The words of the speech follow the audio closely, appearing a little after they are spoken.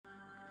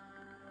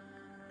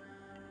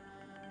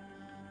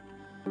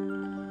It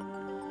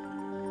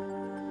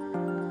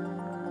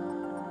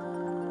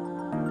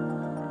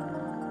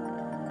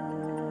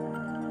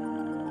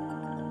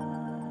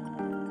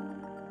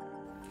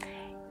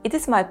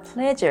is my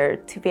pleasure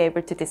to be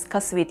able to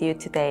discuss with you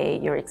today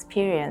your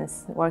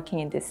experience working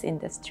in this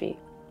industry.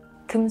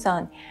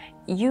 Keum-sun,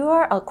 you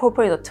are a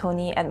corporate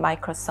attorney at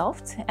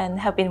Microsoft and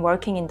have been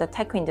working in the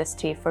tech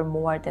industry for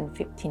more than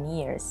 15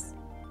 years.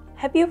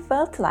 Have you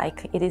felt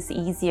like it is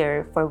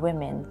easier for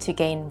women to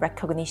gain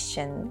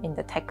recognition in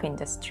the tech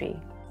industry?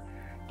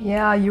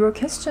 Yeah, your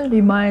question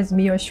reminds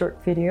me of a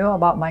short video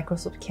about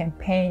Microsoft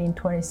campaign in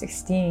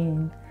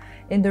 2016.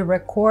 In the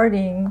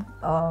recording,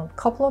 a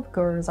couple of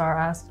girls are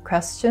asked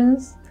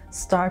questions,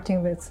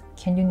 starting with,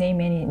 "Can you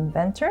name any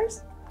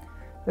inventors?"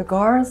 The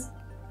girls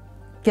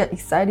get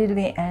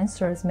excitedly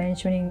answers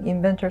mentioning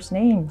inventors'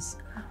 names,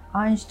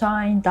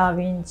 Einstein, Da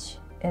Vinci,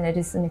 and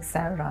Edison,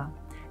 etc.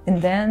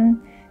 And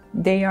then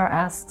they are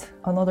asked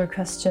another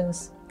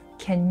questions,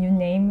 "Can you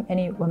name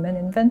any women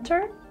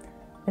inventor?"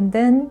 And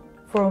then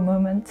for a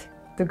moment,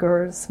 the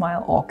girls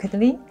smile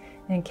awkwardly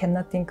and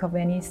cannot think of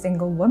any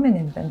single woman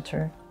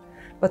inventor.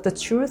 But the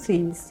truth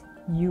is,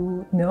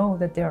 you know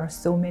that there are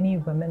so many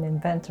women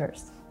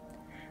inventors.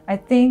 I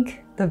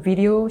think the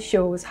video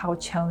shows how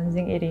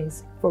challenging it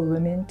is for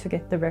women to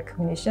get the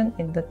recognition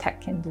in the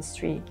tech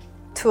industry.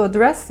 To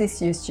address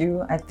this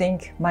issue, I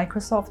think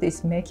Microsoft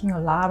is making a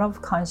lot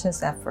of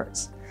conscious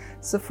efforts.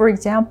 So for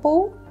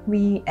example,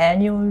 we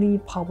annually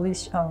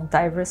publish a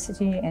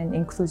diversity and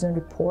inclusion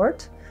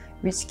report,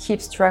 which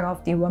keeps track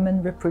of the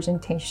women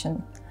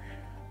representation.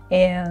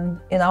 And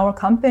in our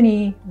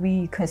company,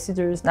 we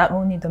consider not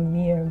only the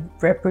mere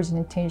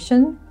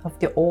representation of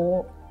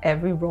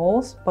every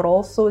roles, but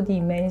also the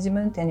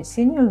management and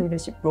senior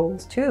leadership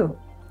roles too.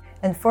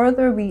 And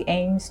further, we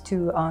aim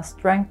to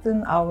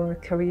strengthen our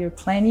career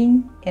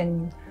planning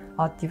and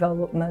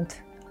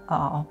development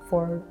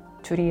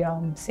to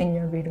the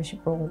senior leadership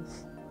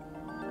roles.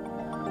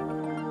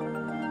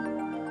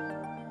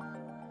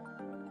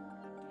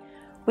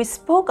 We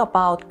spoke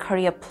about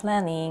career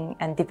planning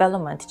and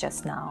development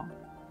just now.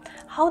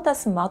 How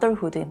does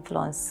motherhood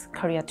influence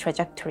career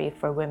trajectory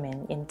for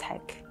women in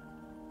tech?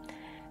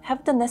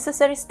 Have the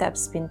necessary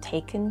steps been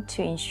taken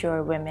to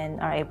ensure women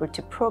are able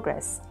to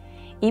progress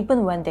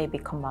even when they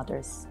become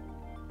mothers?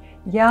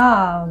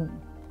 Yeah,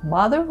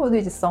 motherhood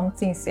is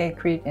something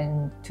sacred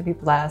and to be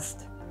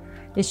blessed.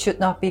 It should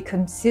not be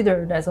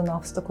considered as an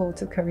obstacle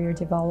to career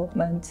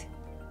development.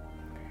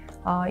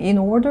 In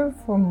order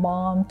for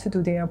mom to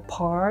do their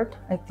part,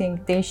 I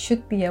think they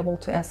should be able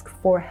to ask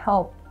for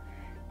help,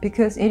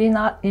 because it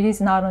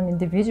is not an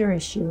individual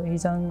issue, it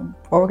is an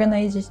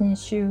organization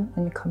issue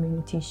and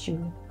community issue.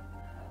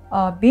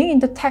 Being in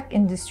the tech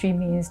industry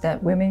means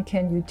that women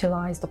can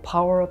utilize the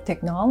power of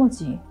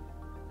technology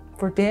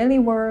for daily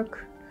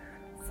work,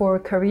 for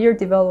career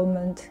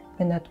development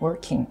and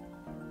networking.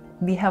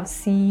 We have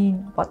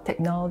seen what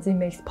technology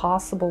makes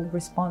possible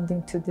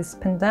responding to this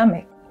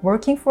pandemic.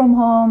 Working from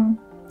home,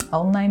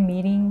 online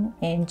meeting,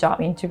 and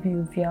job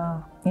interview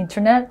via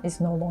internet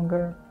is no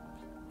longer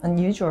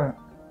unusual.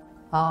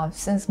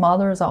 Since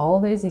mothers are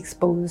always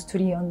exposed to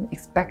the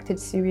unexpected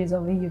series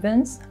of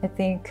events, I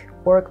think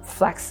work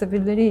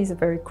flexibility is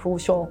very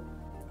crucial.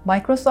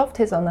 Microsoft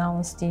has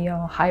announced the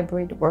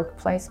hybrid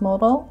workplace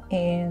model,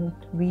 and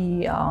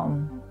we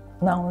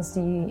announced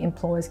the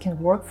employees can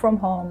work from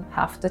home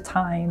half the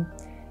time,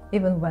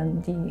 even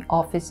when the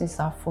offices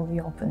are fully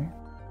open.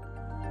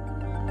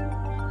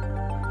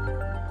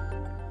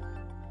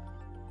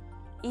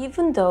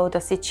 Even though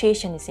the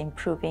situation is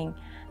improving,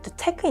 the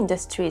tech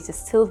industry is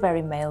still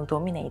very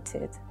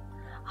male-dominated.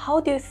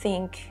 How do you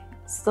think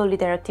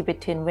solidarity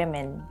between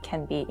women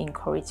can be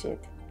encouraged?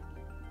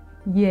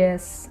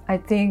 Yes, I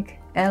think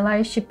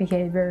allyship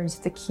behavior is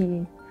the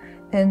key.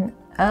 An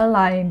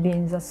ally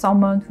means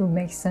someone who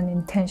makes an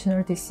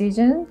intentional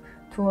decision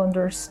to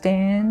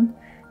understand,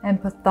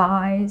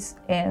 empathize,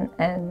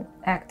 and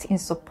act in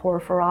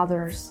support for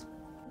others.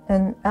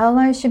 And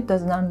allyship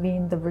does not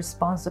mean the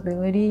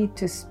responsibility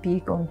to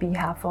speak on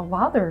behalf of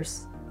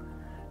others.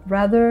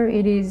 Rather,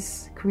 it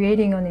is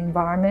creating an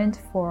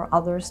environment for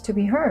others to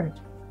be heard.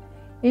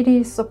 It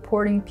is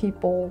supporting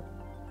people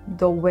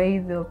the way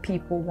the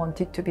people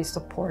want it to be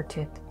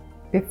supported.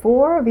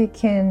 Before we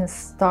can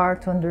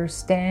start to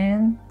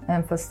understand,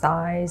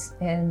 emphasize,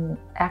 and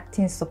act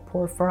in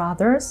support for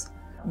others,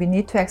 we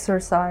need to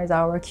exercise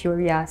our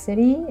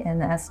curiosity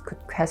and ask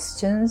good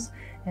questions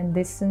and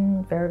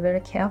listen very,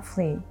 very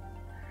carefully.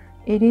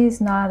 It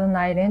is not an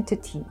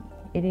identity.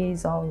 It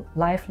is a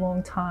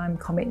lifelong time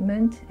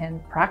commitment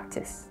and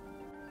practice.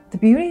 The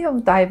beauty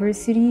of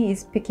diversity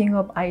is picking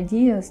up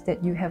ideas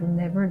that you have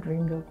never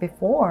dreamed of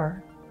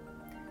before.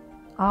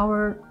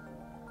 Our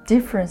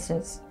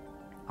differences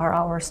are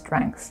our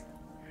strengths.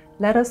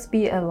 Let us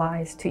be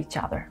allies to each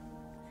other.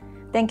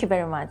 Thank you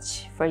very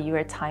much for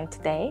your time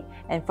today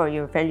and for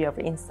your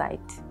valuable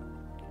insight.